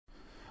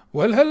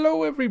Well,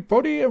 hello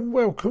everybody, and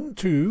welcome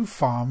to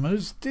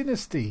Farmers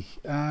Dynasty,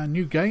 a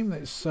new game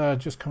that's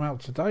just come out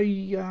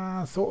today.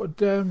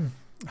 Thought I'd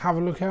have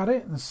a look at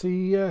it and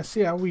see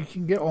how we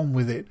can get on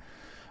with it.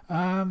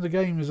 The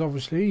game is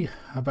obviously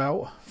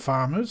about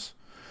farmers,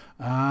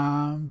 but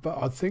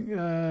I think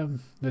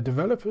the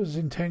developers'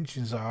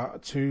 intentions are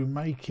to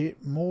make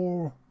it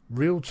more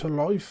real to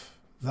life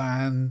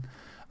than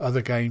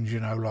other games,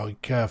 you know,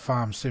 like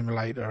Farm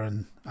Simulator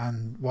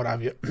and what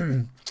have you.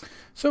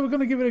 So we're going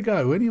to give it a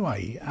go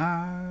anyway.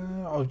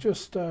 I've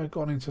just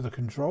gone into the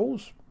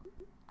controls,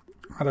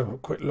 had a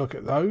quick look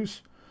at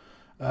those,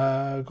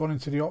 gone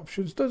into the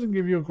options. Doesn't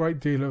give you a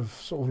great deal of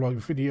sort of like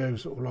video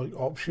sort of like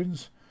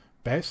options.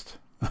 Best.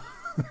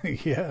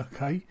 Yeah,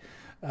 okay.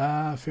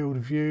 Field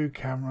of view,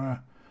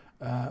 camera,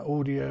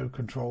 audio,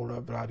 controller,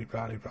 blah, blah,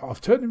 blah, blah.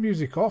 I've turned the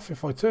music off.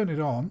 If I turn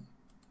it on,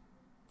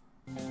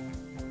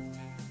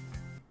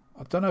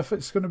 I don't know if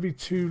it's going to be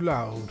too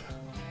loud.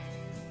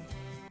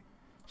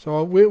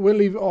 So we'll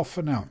leave it off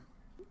for now.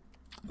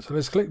 So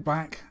let's click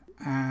back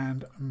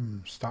and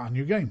start a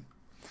new game.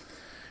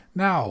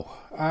 Now,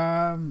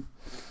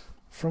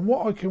 from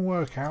what I can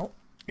work out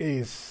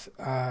is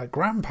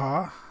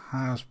Grandpa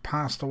has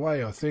passed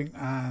away, I think,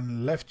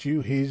 and left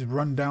you his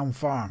rundown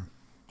farm.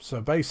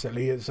 So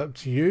basically it's up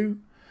to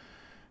you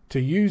to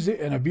use it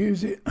and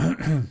abuse it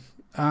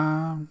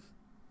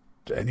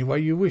any way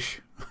you wish.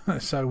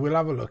 So we'll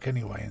have a look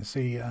anyway and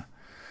see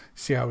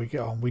how we get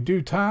on. We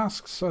do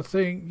tasks, I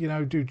think, you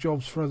know, do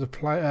jobs for other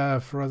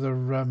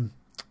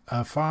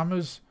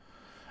farmers.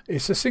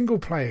 It's a single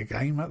player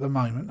game at the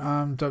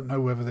moment. Don't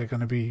know whether they're going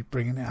to be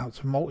bringing it out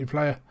to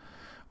multiplayer.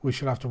 We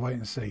shall have to wait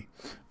and see.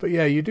 But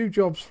yeah, you do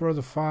jobs for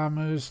other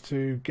farmers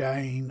to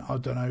gain, I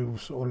don't know,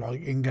 sort of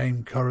like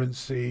in-game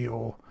currency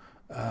or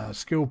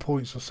skill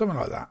points or something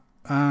like that,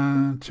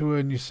 to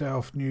earn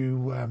yourself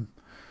new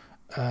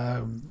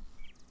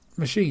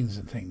machines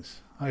and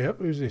things. Hey up,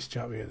 who's this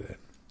chap here then?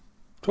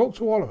 Talk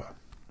to Oliver.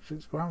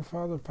 Since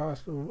grandfather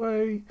passed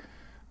away.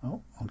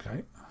 Oh,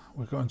 okay.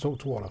 We're going to talk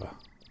to Oliver.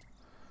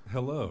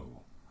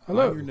 Hello.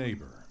 Hello. I'm your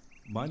neighbor.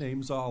 My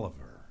name's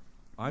Oliver.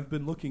 I've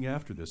been looking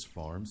after this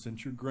farm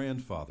since your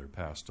grandfather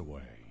passed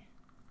away.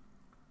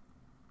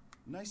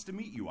 Nice to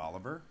meet you,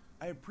 Oliver.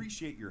 I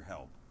appreciate your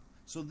help.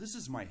 So this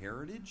is my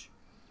heritage?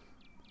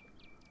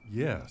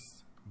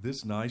 Yes.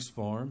 This nice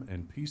farm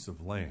and piece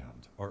of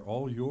land are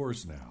all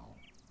yours now.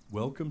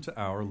 Welcome to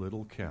our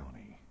little county.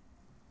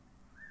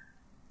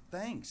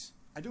 Thanks.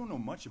 I don't know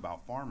much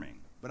about farming,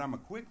 but I'm a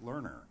quick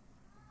learner.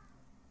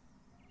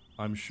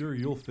 I'm sure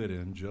you'll fit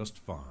in just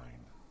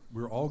fine.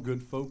 We're all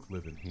good folk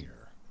living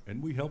here,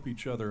 and we help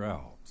each other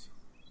out.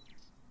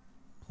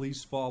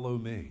 Please follow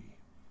me.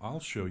 I'll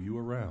show you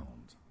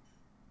around.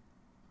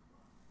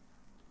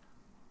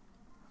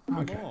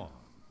 Okay. Come on.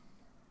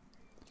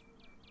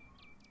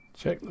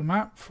 Check the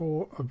map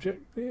for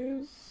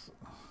objectives.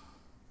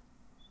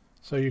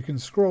 So you can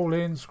scroll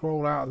in,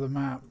 scroll out of the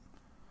map.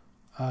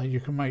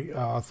 You can make,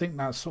 I think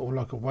that's sort of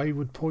like a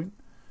wayward point.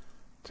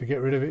 To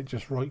get rid of it,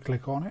 just right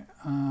click on it.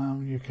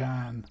 You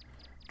can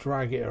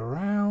drag it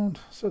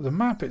around. So the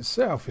map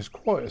itself is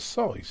quite a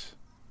size,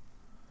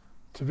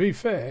 to be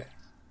fair.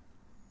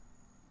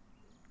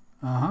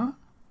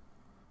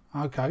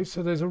 Okay,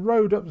 so there's a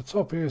road up the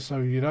top here, so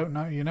you don't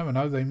know, you never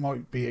know, they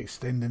might be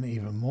extending it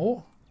even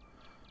more.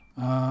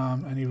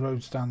 Any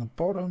roads down the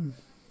bottom?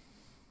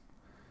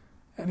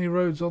 Any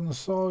roads on the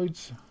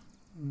sides?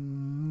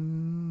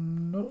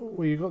 No.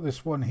 Well, you got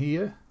this one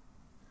here.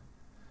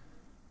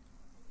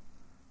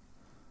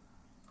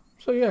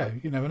 So yeah,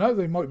 you never know,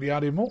 they might be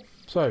adding more.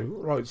 So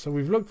right, so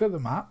we've looked at the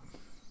map.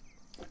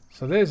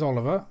 So there's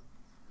Oliver.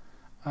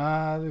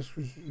 This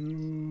was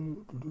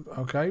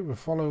okay. We'll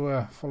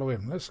follow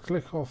him. Let's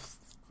click off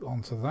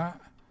onto that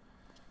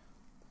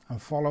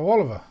and follow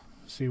Oliver.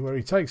 See where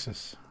he takes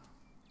us.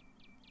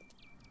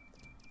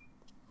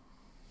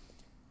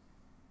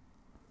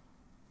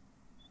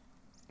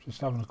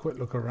 Just having a quick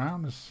look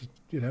around,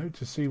 you know,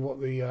 to see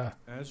what the...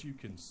 As you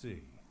can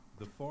see,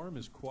 the farm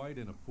is quite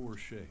in a poor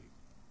shape.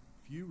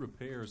 Few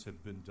repairs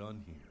have been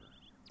done here.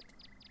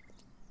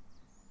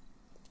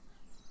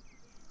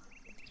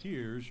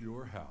 Here's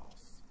your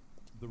house.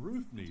 The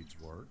roof needs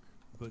work,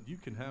 but you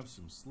can have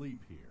some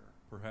sleep here,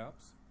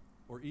 perhaps,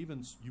 or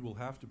even you will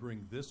have to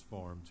bring this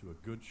farm to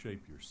a good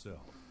shape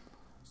yourself.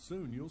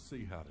 Soon you'll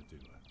see how to do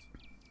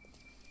it.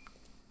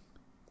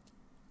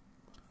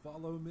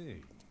 Follow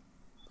me.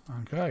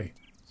 Okay,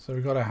 so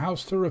we've got a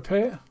house to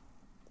repair.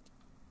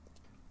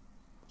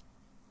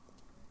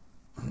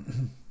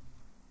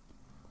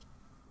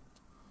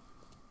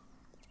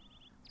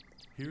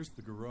 Here's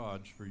the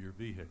garage for your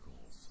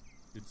vehicles.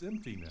 It's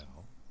empty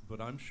now, but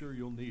I'm sure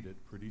you'll need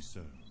it pretty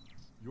soon.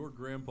 Your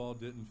grandpa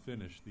didn't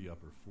finish the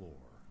upper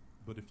floor,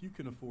 but if you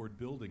can afford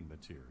building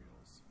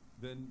materials,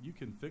 then you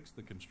can fix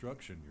the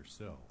construction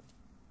yourself.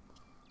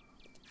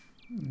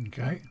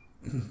 Okay.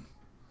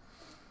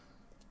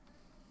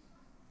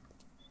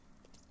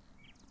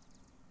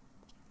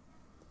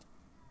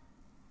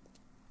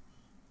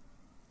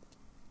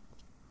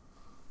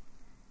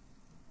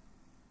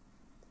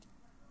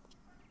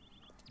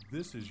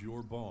 This is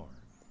your barn.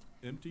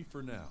 Empty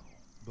for now,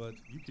 but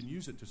you can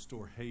use it to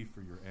store hay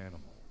for your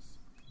animals.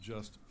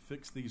 Just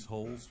fix these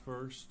holes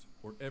first,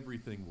 or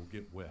everything will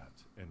get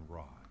wet and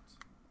rot.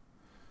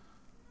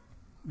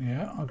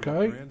 Yeah,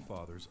 okay. Your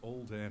grandfather's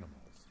old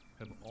animals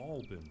have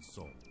all been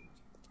sold.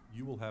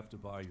 You will have to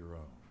buy your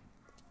own.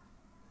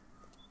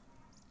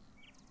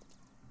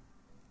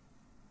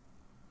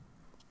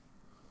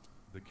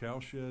 The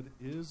cowshed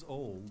is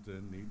old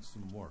and needs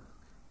some work,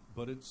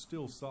 but it's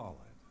still solid.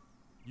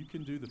 You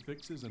can do the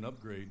fixes and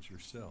upgrades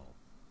yourself.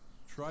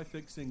 Try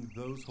fixing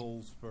those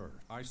holes first.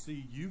 I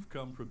see you've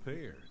come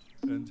prepared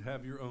and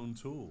have your own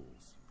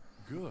tools.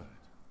 Good.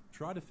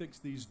 Try to fix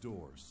these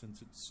doors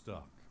since it's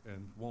stuck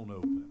and won't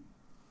open.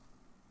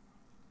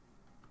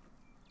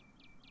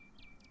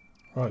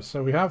 Right,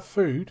 so we have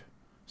food,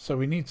 so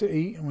we need to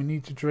eat and we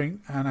need to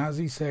drink, and as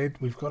he said,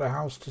 we've got a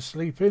house to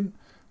sleep in,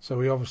 so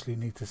we obviously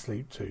need to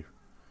sleep too.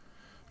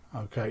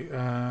 Okay,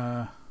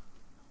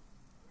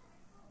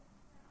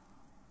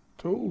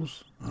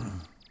 tools.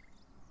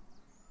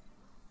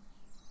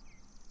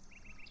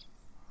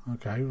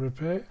 Okay,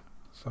 repair.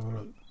 Let's have a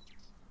look.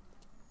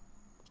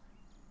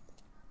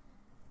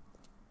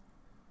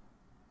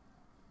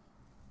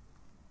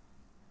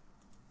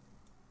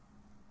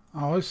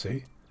 Oh, I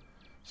see.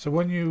 So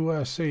when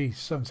you see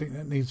something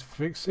that needs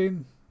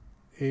fixing,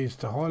 is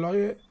to highlight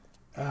it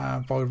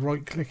by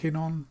right-clicking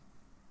on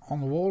the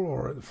wall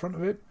or at the front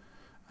of it,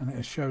 and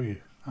it'll show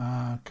you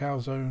cow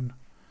zone.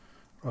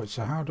 Right.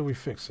 So how do we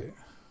fix it?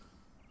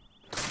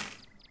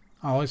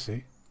 Oh, I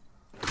see.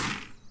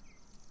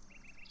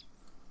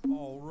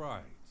 All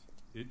right.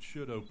 It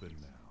should open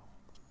now.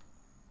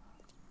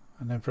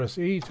 And then press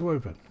E to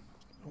open.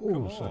 Come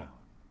Oh, on.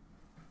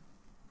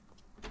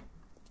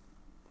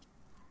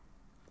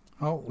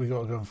 Oh, we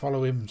got to go and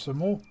follow him some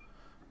more.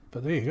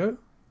 But there you go.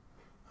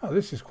 Oh,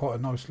 this is quite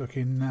a nice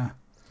looking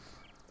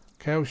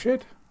cow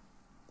shed.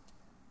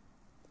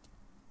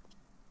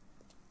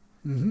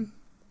 Mm-hmm.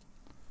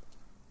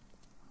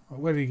 Well,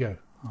 where did he go?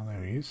 Oh,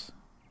 there he is.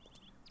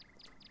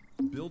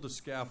 Build a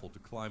scaffold to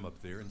climb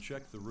up there and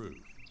check the roof.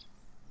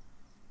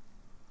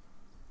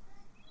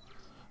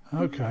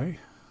 Okay.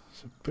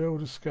 So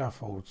build a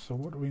scaffold. So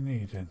what do we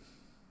need then?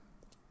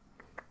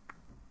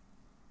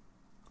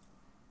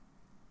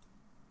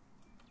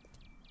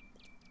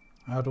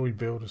 How do we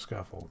build a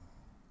scaffold?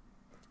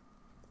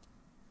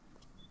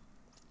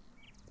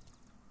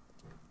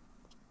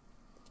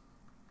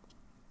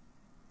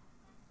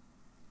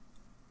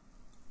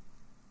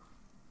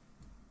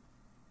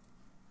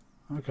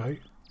 Okay.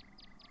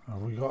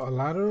 Have we got a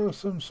ladder of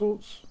some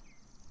sorts?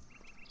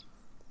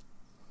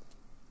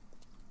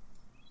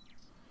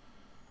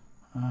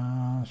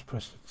 Let's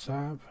press the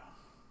tab.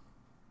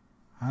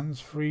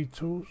 Hands-free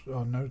tools.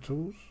 Oh, no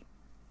tools.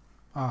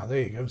 Ah,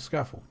 there you go.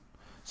 Scaffold.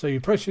 So you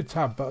press your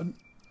tab button,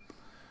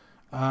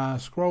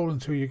 scroll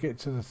until you get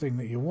to the thing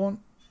that you want,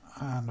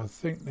 and I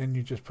think then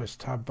you just press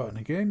tab button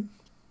again.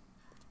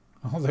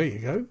 Oh, there you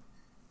go.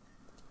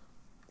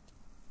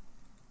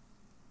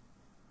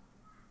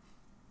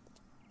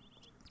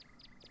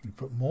 You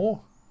put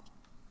more.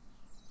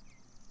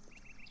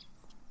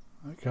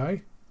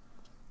 Okay,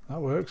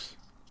 that works.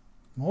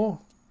 More.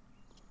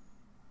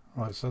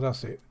 Right, so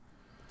that's it.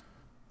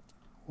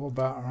 What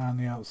about around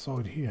the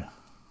outside here?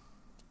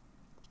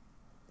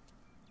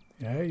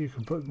 Yeah, you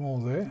can put more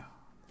there,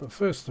 but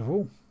first of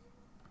all,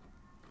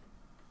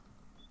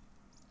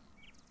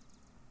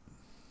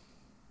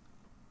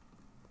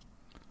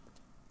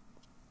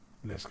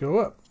 let's go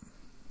up.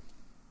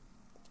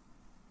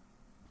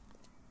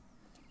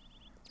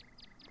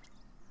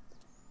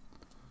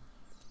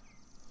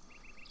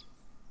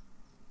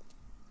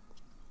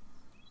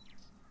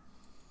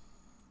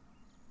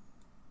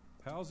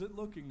 How's it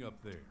looking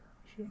up there?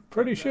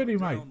 Pretty Come back shitty,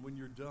 down mate. When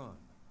you're done,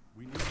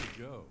 we need to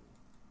go.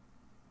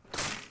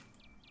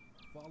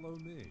 Follow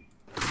me.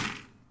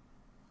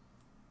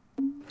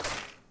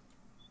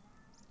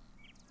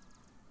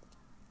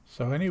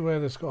 So anywhere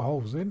that's got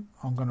holes in,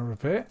 I'm going to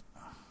repair.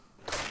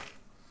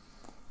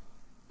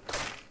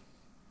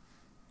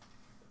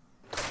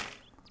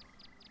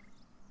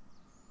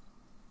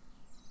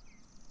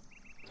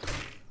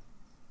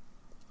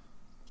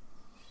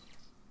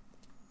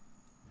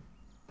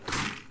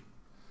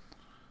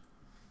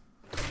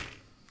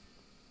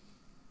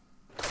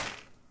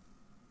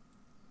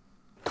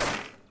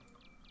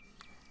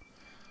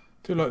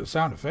 Do like the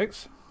sound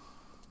effects.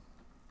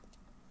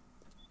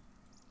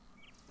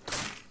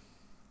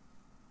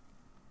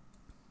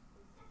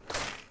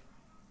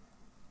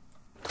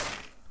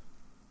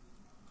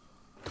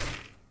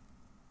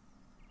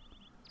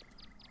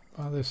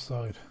 This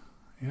side.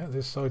 Yeah,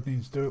 this side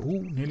needs to do it.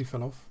 Ooh, nearly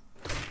fell off.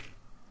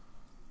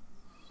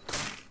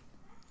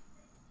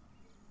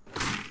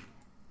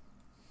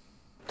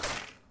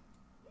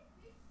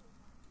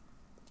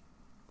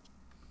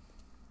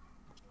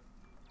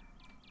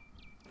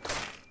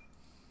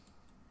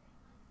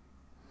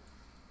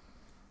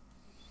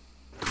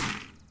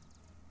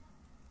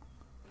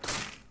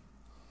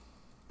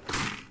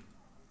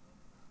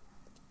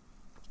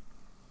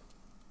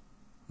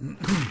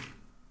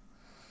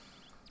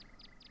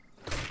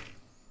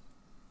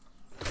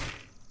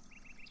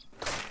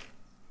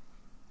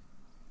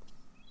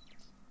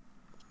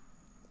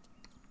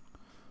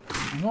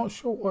 I'm not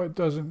sure why it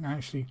doesn't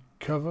actually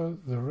cover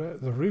the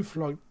roof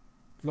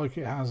like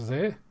it has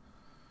there,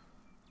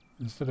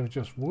 instead of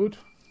just wood.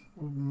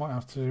 We might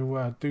have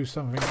to do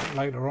something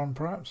later on,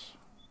 perhaps.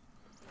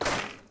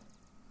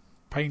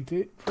 Paint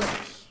it,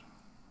 perhaps.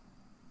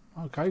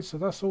 Okay, so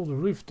that's all the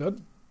roof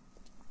done.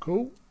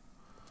 Cool.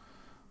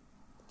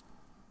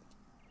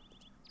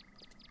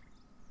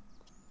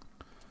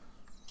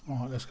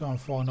 Alright, let's go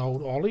and find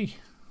old Ollie.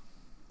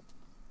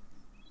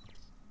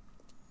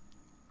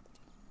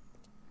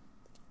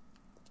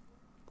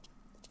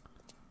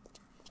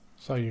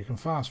 So you can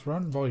fast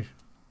run by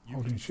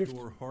holding shift. You can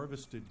store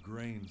harvested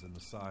grains in the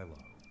silo,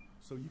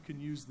 so you can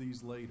use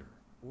these later,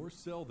 or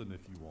sell them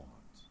if you want.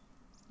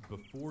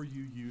 Before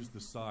you use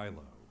the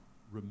silo,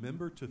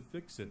 remember to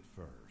fix it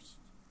first.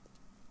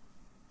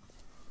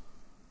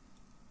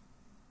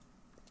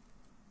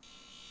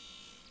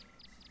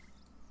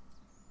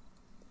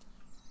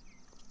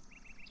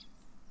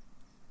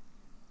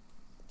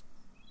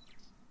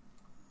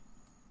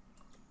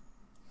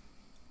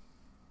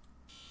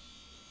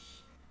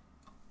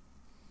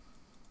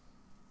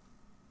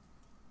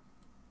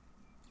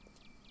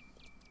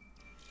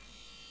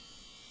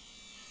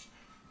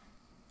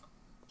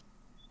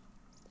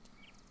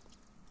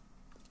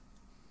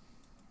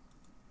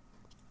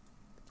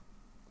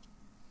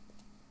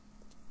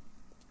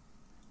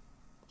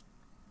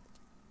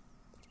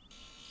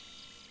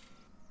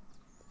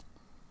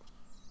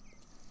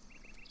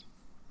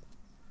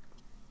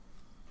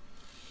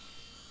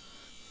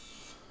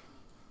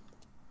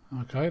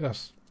 Okay,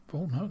 that's...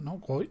 oh no,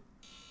 not quite.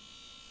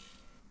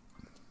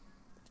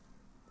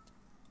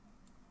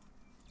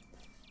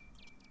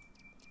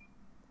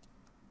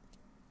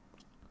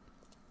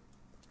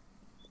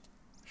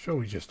 Sure,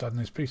 we just done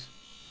this piece.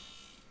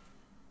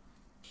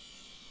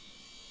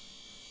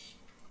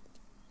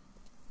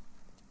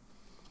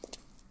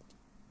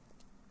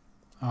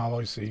 Oh,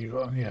 I see. You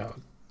got... yeah.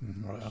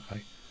 Right,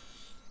 okay.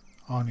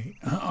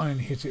 I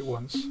only hit it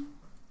once.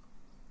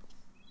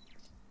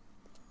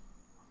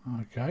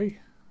 Okay.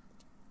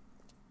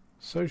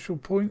 Social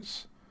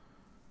points.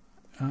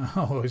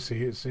 Oh, I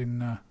see. It's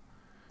in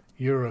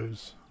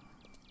euros.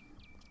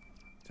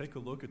 Take a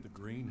look at the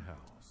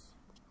greenhouse.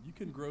 You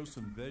can grow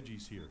some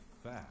veggies here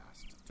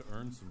fast to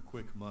earn some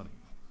quick money.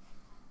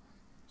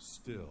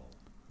 Still,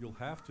 you'll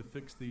have to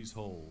fix these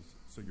holes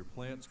so your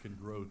plants can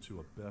grow to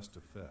a best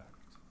effect.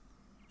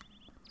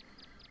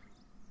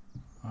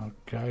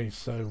 Okay,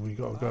 so we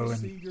got to go in. I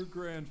see your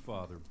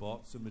grandfather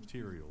bought some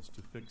materials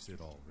to fix it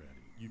already.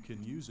 You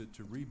can use it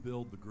to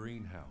rebuild the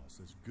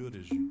greenhouse as good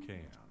as you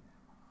can.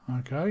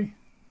 Okay.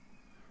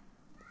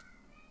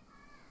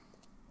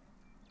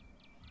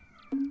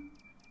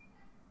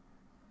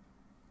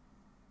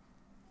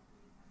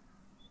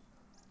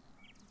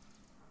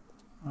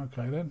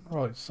 Okay then,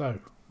 right, so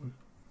we'll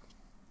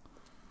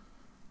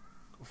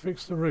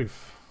fix the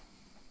roof.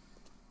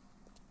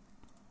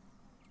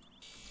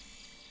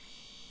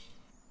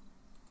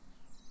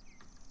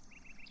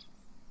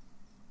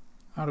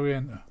 How do we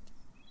enter?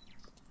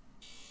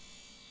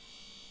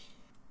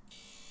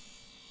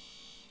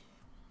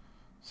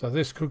 So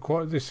this could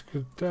quite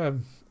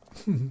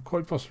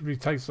possibly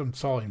take some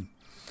time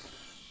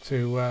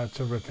to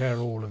repair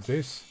all of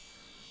this.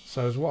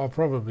 So as what I'll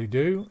probably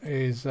do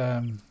is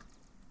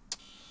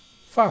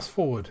fast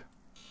forward,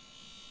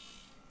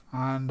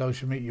 and I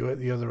shall meet you at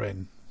the other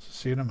end. So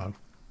see you in a mo.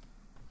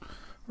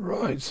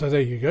 Right, so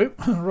there you go.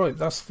 Right,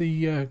 that's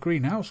the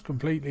greenhouse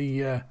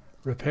completely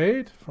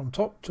repaired from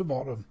top to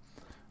bottom.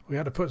 We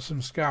had to put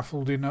some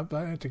scaffolding up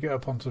there to get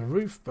up onto the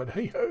roof, but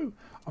hey ho,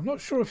 I'm not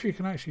sure if you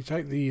can actually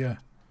take the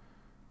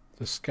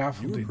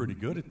scaffolding. You were pretty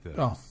good at this.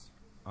 Oh.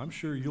 I'm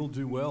sure you'll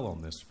do well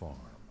on this farm.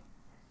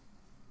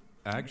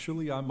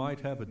 Actually, I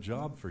might have a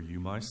job for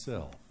you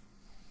myself.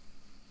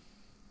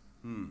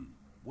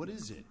 What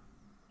is it?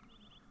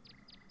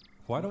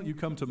 Why don't you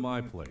come to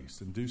my place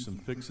and do some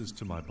fixes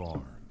to my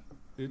barn?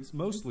 It's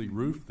mostly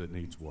roof that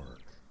needs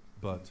work,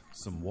 but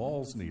some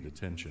walls need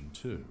attention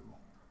too.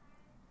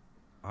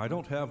 I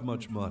don't have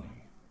much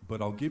money, but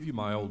I'll give you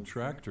my old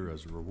tractor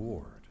as a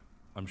reward.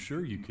 I'm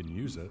sure you can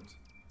use it.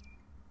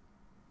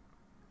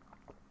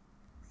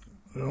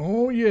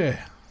 Oh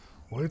yeah,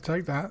 we'll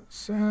take that.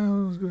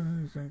 Sounds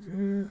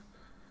good.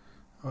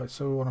 Alright,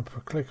 so we want to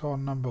click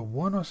on number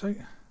 1, I think.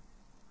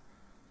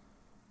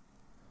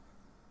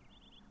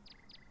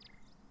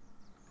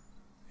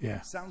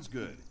 Yeah. Sounds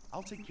good.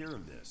 I'll take care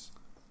of this.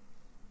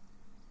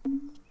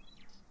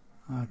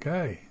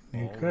 Okay,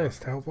 new All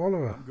quest, right. help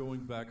Oliver. I'm going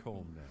back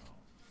home now.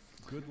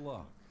 Good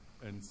luck,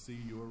 and see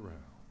you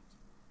around.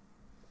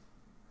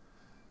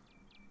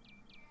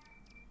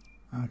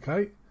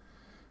 Okay,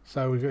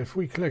 so if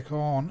we click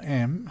on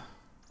M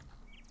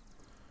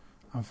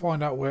and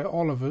find out where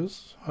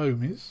Oliver's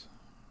home is.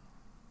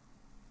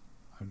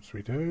 Home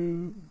sweet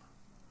home.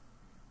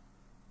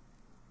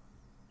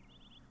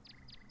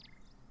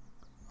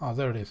 Oh,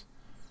 there it is.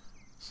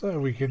 So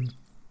we can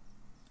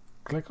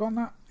click on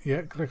that.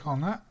 Yeah, click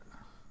on that.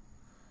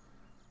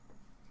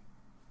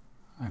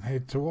 And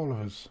head to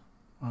Oliver's.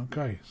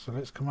 Okay, so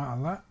let's come out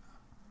of that.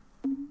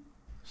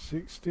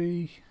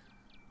 60.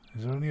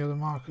 Is there any other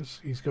markers?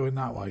 He's going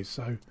that way,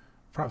 so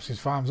perhaps his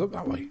farm's up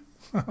that way.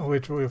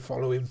 We'll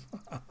follow him.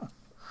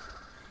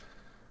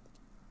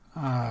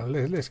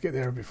 Let's get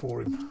there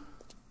before him.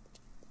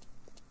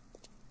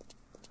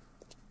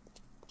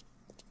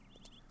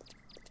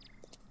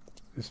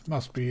 This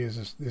must be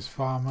this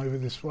farm over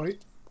this way.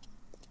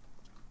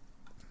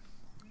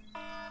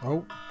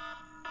 Oh,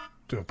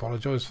 do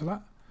apologise for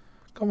that.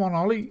 Come on,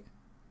 Ollie.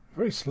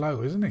 Very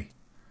slow, isn't he?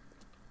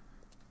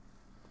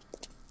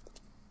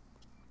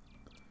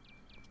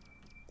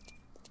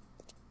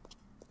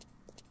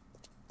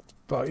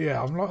 But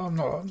yeah, I'm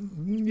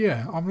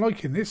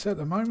liking this at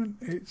the moment.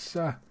 It's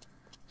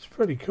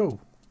pretty cool.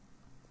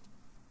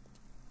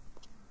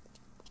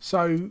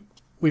 So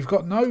we've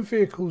got no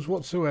vehicles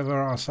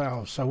whatsoever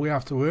ourselves, so we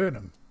have to earn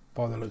them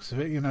by the looks of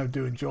it. You know,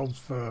 doing jobs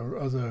for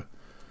other,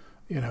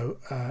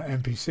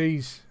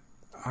 NPCs.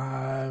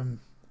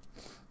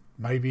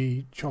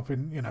 Maybe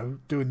chopping,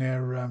 doing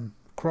their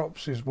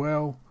crops as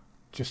well,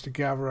 just to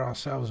gather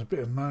ourselves a bit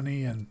of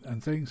money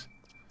and things.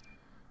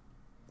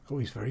 Oh,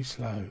 he's very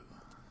slow.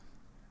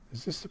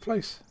 Is this the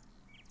place?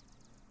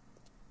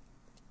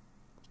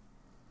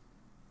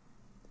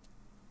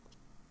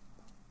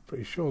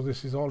 Pretty sure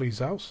this is Ollie's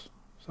house.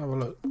 Let's have a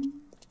look.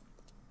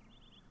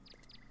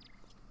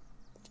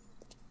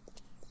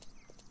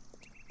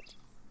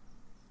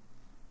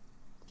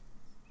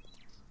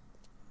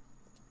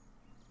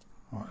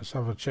 Right, let's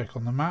have a check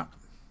on the map.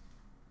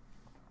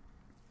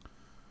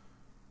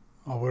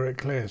 Oh, we're at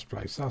Claire's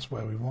place. That's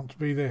where we want to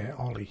be there,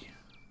 Ollie.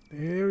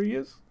 There he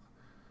is.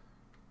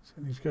 So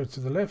we need to go to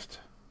the left.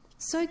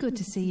 So good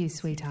to see you,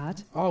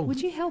 sweetheart. Oh.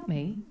 Would you help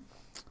me?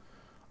 I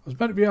was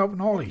meant to be helping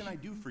Ollie. What can I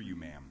do for you,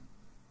 ma'am?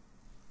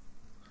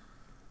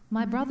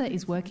 My brother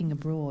is working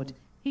abroad.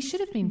 He should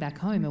have been back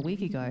home a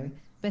week ago,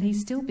 but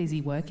he's still busy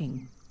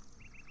working.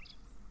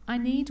 I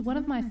need one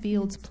of my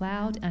fields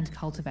ploughed and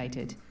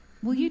cultivated.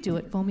 Will you do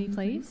it for me,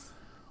 please?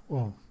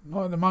 Well,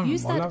 not at the moment,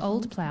 Use my that love.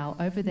 old plough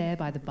over there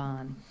by the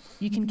barn.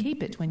 You can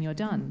keep it when you're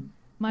done.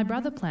 My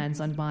brother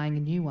plans on buying a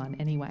new one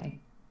anyway.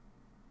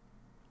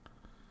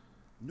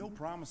 No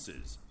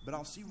promises, but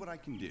I'll see what I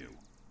can do.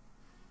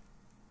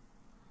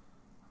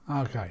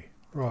 Okay,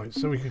 right.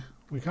 So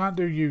we can't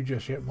do you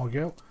just yet, my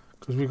girl,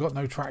 because we've got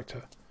no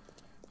tractor.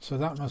 So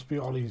that must be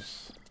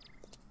Ollie's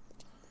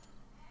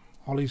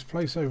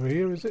place over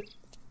here, is it?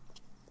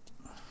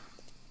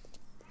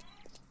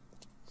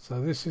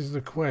 So this is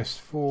the quest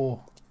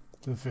for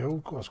the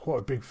field. It's quite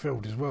a big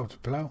field as well to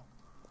plough.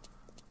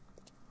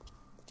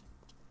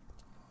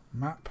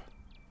 Map.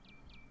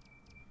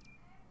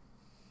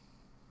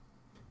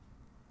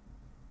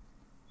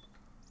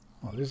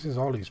 Well, this is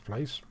Ollie's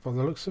place by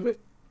the looks of it.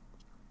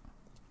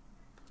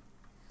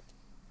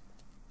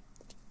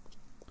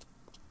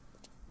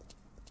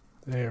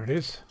 There it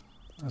is.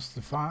 That's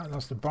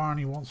the barn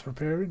he wants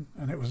repairing,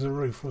 and it was the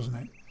roof, wasn't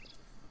it?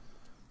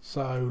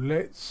 So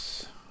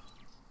let's.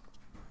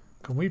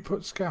 Can we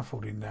put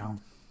scaffolding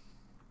down?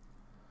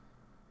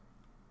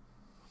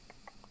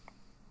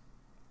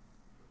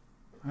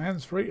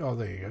 Hands free. Oh,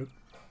 there you go.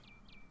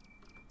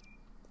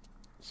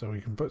 So we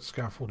can put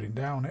scaffolding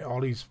down at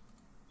Ollie's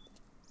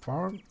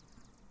farm.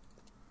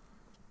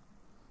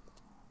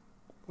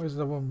 Where's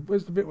the one?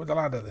 Where's the bit with the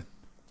ladder then?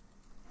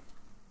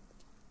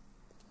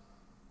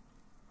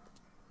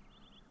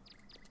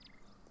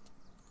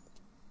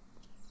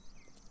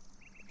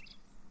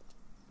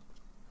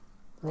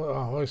 Right,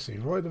 oh, I see.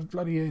 Right at the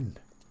bloody end.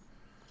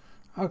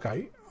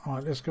 Okay,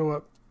 alright, let's go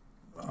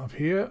up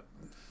here.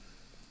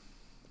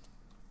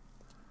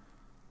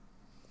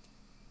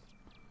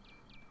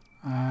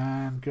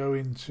 And go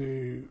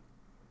into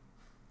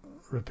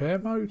repair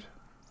mode.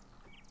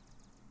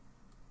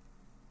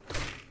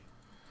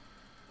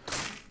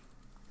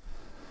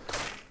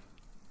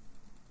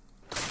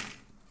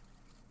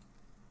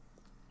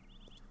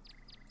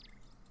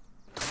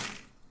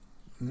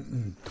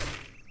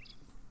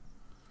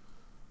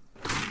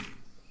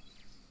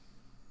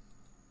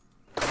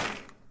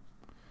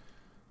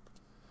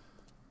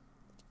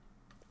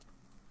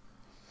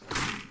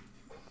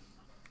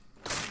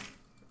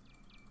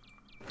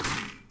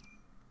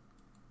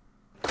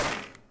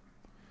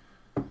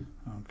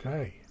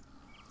 Okay.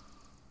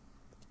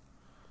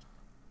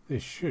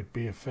 This should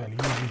be a fairly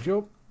easy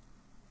job.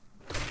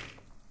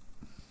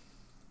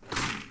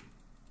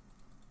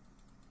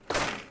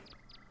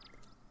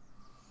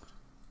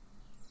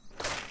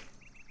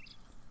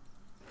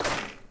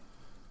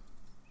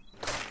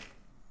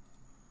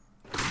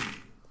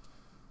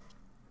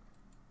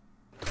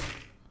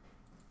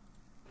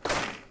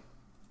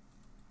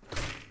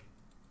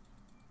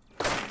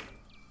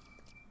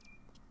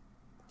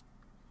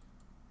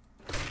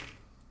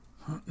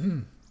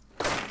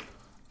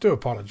 Do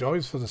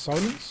apologise for the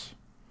silence.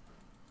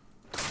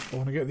 I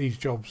want to get these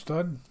jobs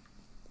done,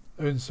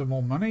 earn some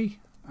more money,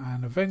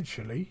 and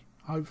eventually,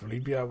 hopefully,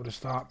 be able to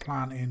start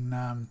planting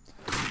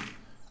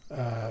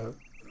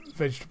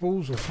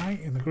vegetables or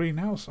something in the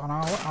greenhouse on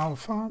our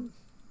farm.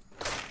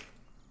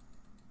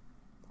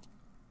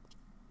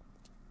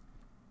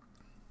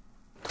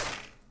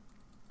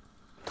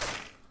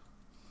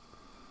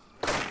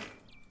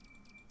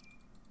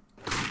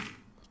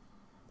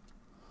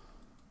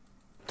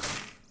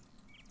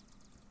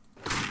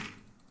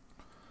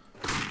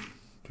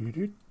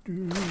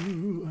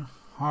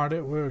 Hard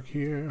at work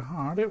here,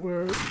 hard at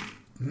work.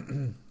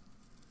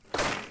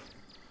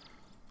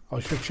 I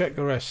should check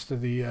the rest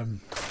of the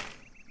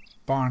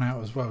barn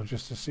out as well,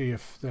 just to see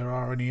if there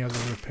are any other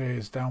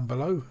repairs down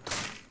below.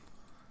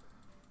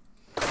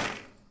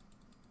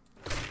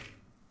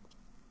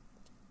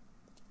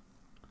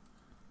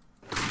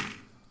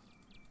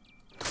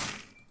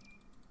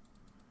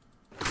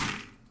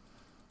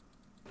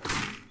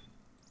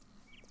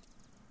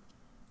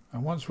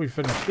 And once we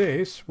finish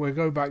this, we'll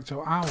go back to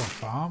our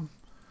farm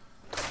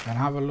and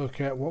have a look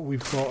at what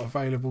we've got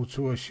available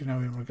to us, you know,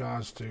 in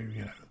regards to,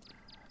 you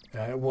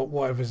know,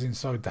 whatever's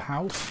inside the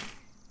house,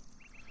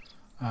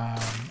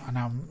 and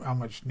how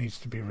much needs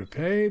to be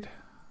repaired.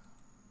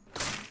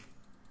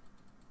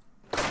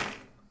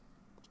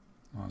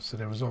 Oh, so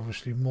there was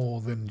obviously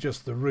more than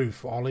just the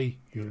roof, Ollie.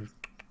 You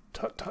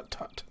tut tut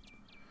tut.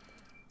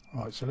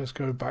 Right, so let's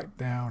go back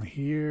down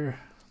here.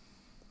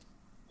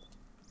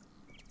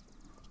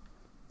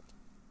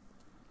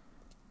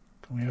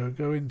 Can we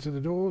go into the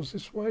doors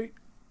this way?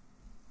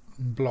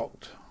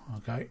 Blocked.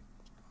 Okay.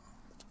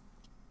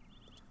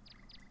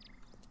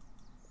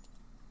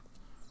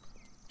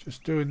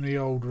 Just doing the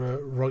old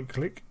right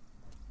click.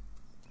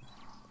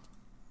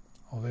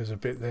 Oh, there's a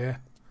bit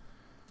there.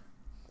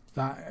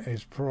 That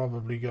is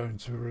probably going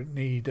to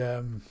need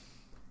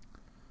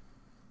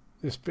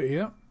this bit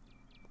here.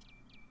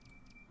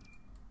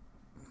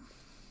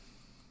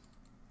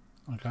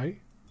 Okay.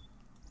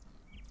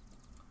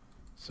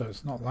 So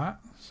it's not that.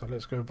 So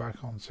let's go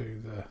back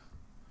onto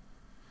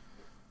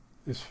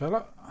this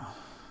fella.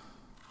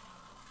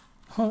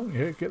 Oh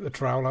yeah, get the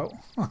trowel out.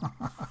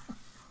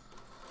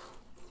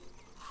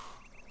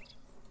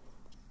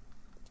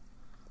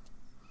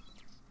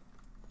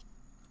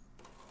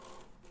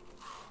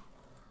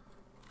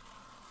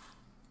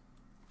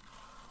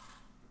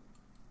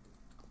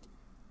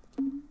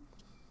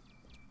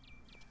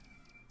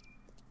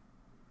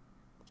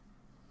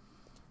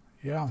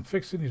 Yeah, I'm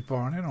fixing his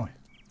barn anyway.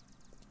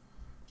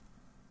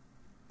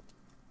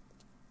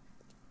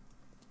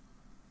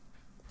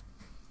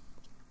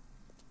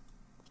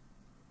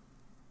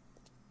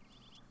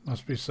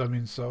 Must be some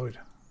inside.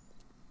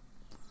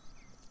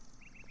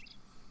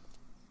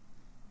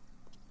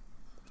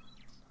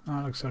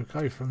 That looks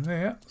okay from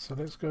there, so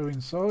let's go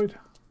inside.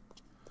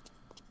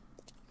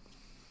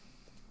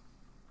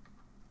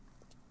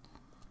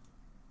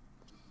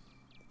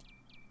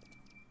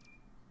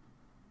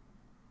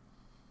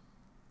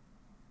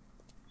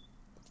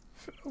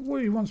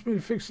 Well, he wants me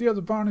to fix the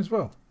other barn as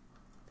well.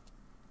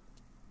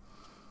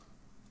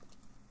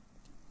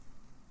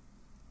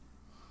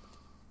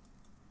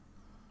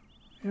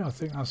 Yeah, I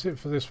think that's it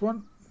for this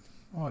one.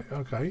 Right,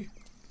 okay.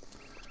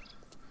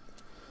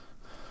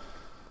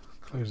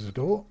 Close the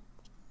door.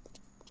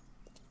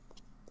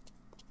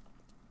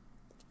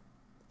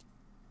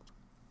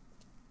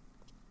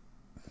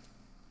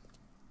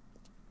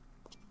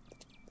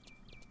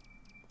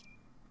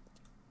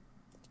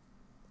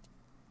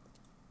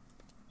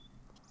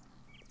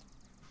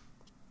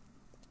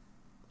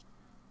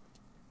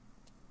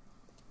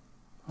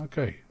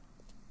 Okay.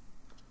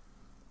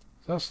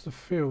 That's the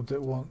field that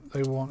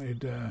they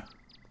wanted.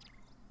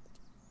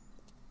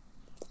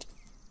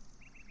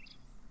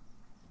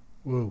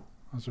 Whoa,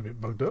 that's a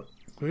bit bugged up.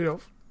 Clear it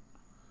off.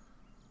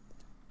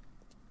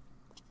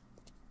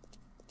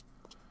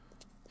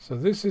 So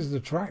this is the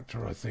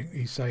tractor, I think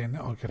he's saying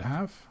that I could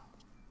have.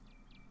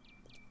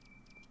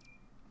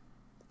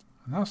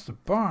 And that's the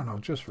barn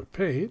I've just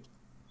repaired.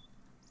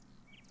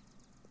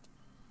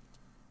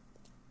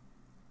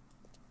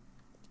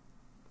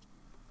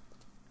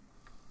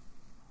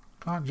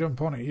 Can't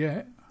jump on it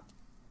yet.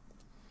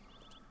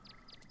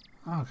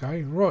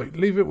 Okay, right.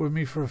 Leave it with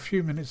me for a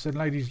few minutes then,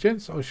 ladies and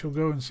gents. I shall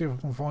go and see if I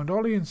can find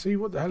Ollie and see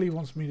what the hell he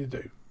wants me to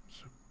do.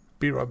 So,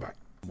 be right back.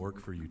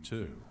 Work for you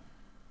too.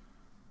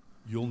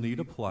 You'll need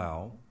a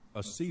plow,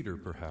 a seeder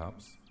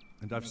perhaps,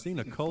 and I've seen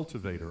a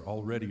cultivator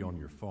already on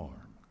your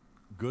farm.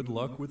 Good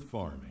luck with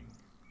farming.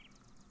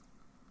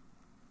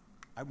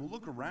 I will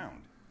look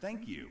around.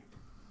 Thank you.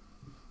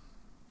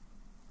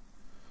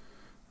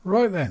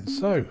 Right then,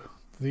 so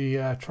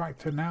the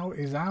tractor now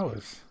is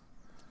ours.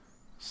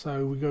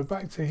 So we go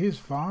back to his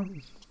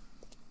farm.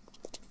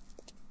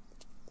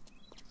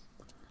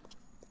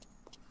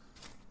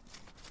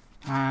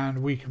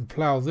 And we can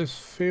plough this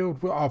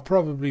field. Well, I'll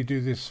probably do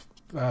this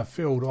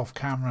field off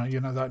camera, you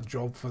know, that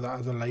job for that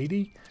other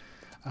lady.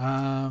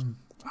 And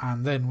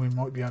then we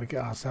might be able to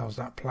get ourselves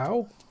that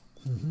plough.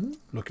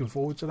 Looking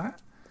forward to that.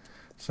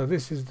 So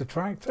this is the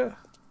tractor,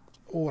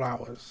 all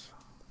ours.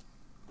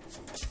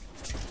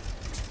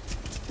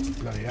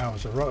 Bloody hell,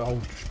 it's a right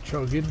old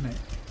chug, isn't it?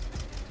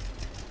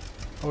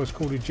 Oh, it's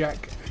called a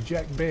Jack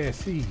Bear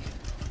C.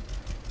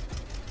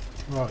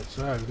 Right,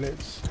 so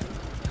let's...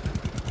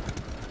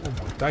 Oh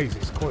my days,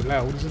 it's quite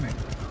loud, isn't it?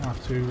 I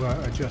have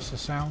to adjust the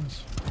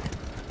sounds.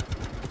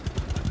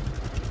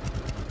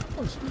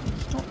 Oh,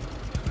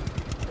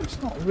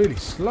 it's not really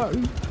slow.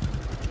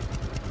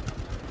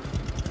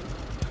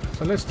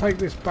 So let's take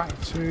this back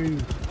to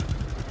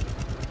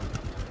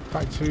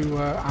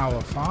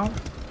our farm.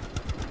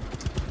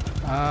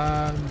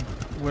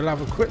 We'll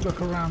have a quick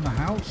look around the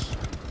house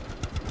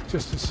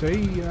just to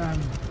see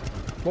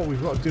what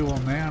we've got to do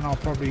on there, and I'll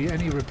probably,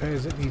 any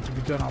repairs that need to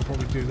be done, I'll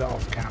probably do that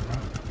off camera.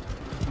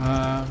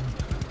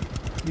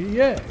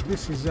 Yeah,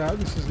 this is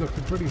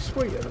looking pretty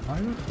sweet at the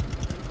moment.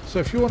 So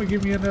if you want to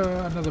give me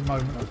another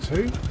moment or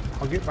two,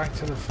 I'll get back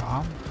to the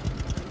farm,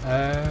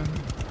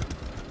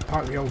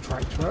 park the old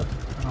tractor up,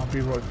 and I'll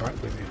be right back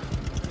with you.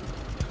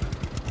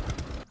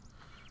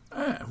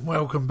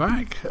 Welcome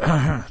back.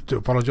 Do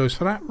apologise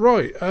for that.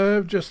 Right,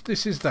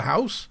 this is the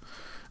house,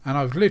 and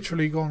I've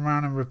literally gone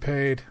around and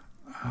repaired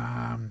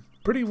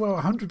pretty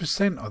well,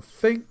 100% I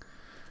think.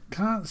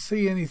 Can't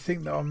see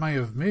anything that I may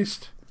have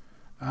missed,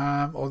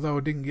 although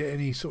I didn't get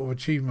any sort of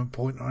achievement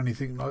point or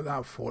anything like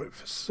that for it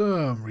for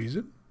some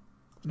reason.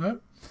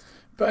 No.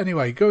 But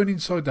anyway, going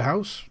inside the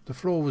house, the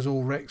floor was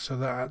all wrecked, so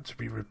that had to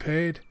be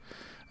repaired.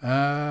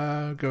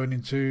 Going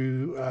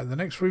into the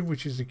next room,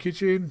 which is the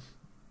kitchen.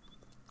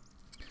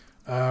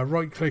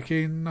 Right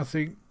clicking,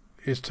 nothing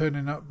is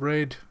turning up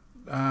red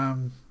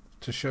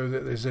to show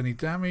that there's any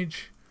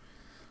damage.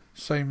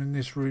 Same in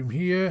this room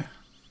here,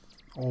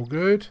 all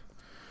good.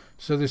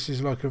 So this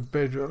is like a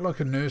bedroom,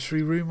 like a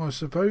nursery room, I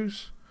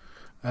suppose.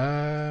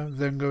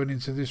 Then going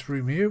into this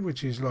room here,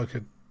 which is like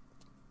a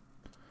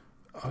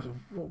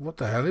what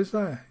the hell is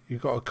that?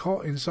 You've got a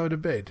cot inside a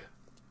bed.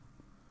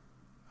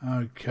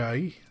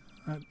 Okay,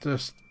 that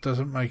just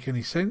doesn't make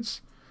any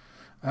sense.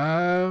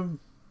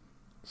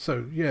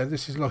 So yeah,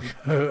 this is like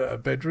a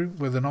bedroom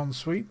with an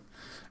ensuite.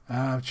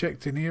 I've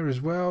checked in here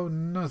as well.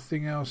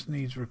 Nothing else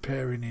needs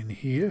repairing in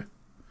here.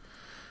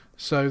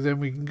 So then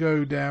we can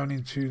go down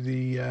into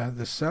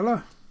the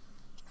cellar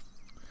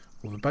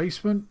or the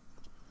basement.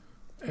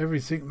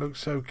 Everything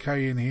looks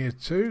okay in here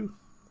too.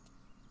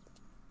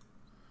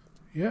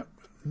 Yep,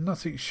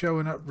 nothing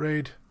showing up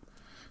red.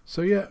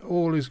 So yeah,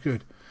 all is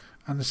good.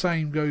 And the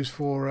same goes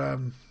for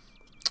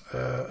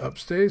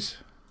upstairs.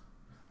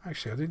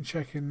 Actually, I didn't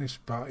check in this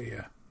part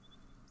here.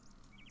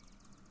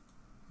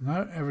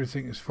 No,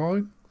 everything is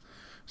fine.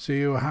 So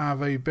you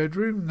have a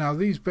bedroom. Now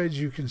these beds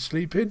you can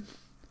sleep in.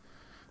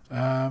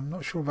 I'm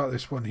not sure about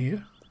this one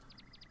here,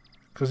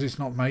 because it's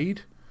not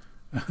made.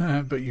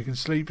 But you can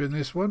sleep in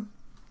this one.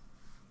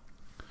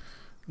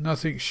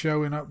 Nothing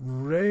showing up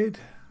red.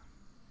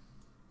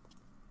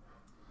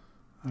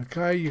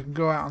 Okay, you can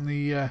go out on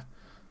the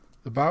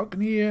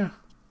balcony here.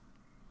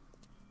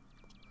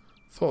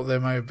 Thought there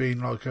may have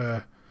been like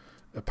a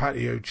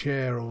patio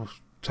chair or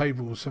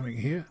table or something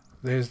here.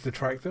 There's the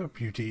tractor,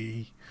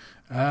 beauty.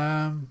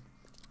 So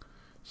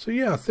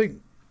yeah, I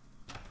think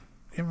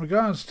in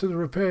regards to the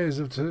repairs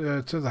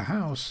to the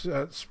house,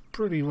 that's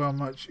pretty well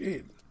much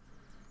it.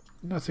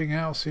 Nothing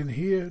else in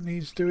here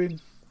needs doing.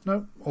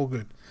 Nope, all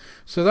good.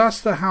 So that's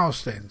the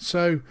house then.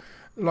 So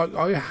like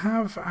I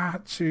have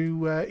had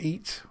to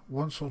eat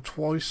once or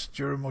twice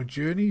during my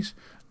journeys.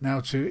 Now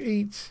to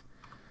eat,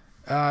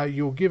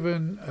 you're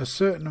given a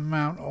certain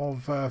amount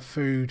of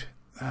food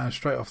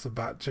straight off the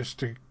bat, just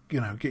to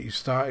get you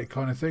started,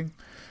 kind of thing.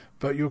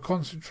 But your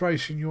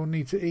concentration, you'll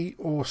need to eat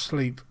or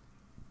sleep.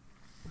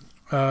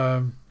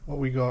 What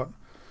we got?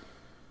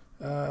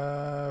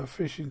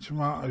 Fish and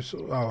tomatoes.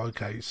 Oh,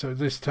 okay. So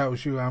this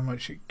tells you how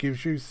much it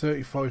gives you.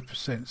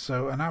 35%.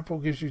 So an apple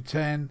gives you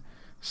 10.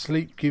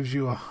 Sleep gives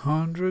you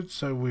 100.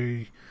 So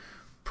we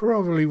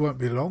probably won't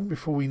be long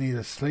before we need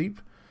a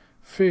sleep.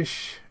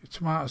 Fish,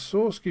 tomato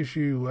sauce gives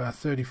you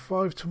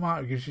 35.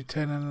 Tomato gives you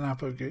 10, and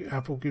an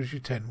apple gives you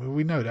 10. Well,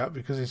 we know that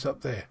because it's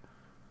up there.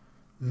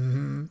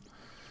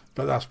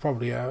 But that's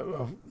probably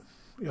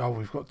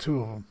we've got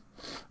two of them.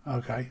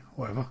 Okay,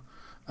 whatever.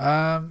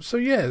 So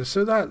yeah,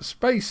 so that's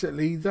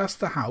basically that's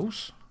the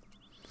house,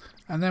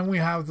 and then we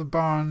have the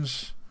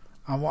barns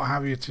and what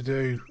have you to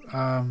do.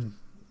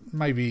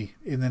 Maybe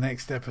in the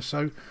next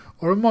episode,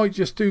 or I might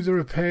just do the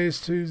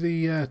repairs to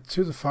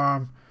the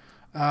farm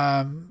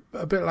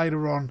a bit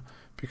later on,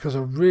 because I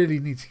really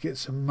need to get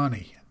some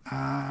money.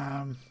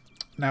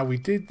 Now we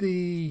did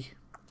the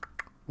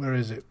where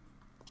is it?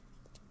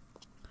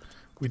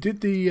 We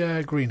did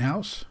the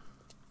greenhouse,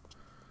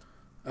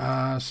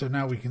 so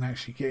now we can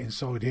actually get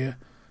inside here.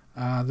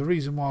 The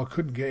reason why I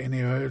couldn't get in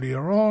here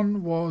earlier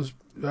on was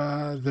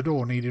the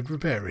door needed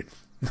repairing.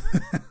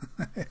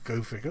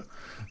 Go figure.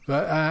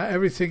 But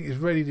everything is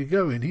ready to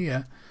go in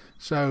here,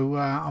 so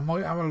I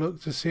might have a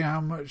look to see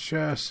how much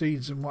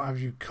seeds and what have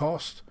you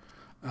cost,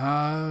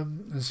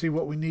 and see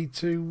what we need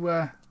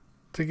to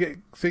get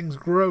things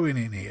growing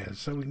in here,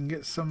 so we can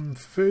get some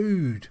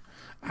food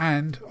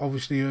and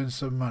obviously earn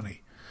some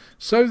money.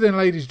 So then,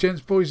 ladies, gents,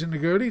 boys and the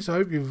girlies, I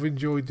hope you've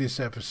enjoyed this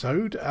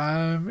episode.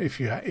 If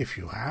you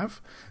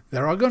have,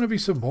 there are going to be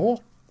some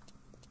more.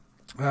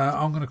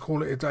 I'm going to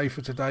call it a day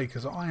for today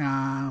because I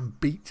am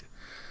beat,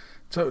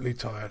 totally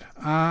tired.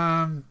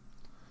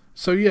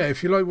 So yeah,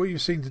 if you like what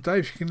you've seen today,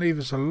 if you can leave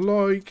us a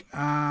like.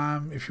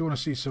 If you want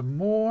to see some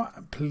more,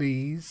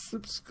 please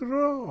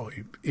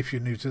subscribe. If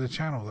you're new to the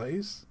channel, that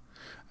is.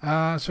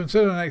 So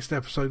until the next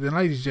episode, then,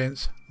 ladies,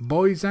 gents,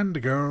 boys and the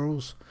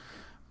girls,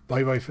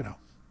 bye bye for now.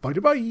 Bye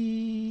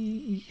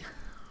bye.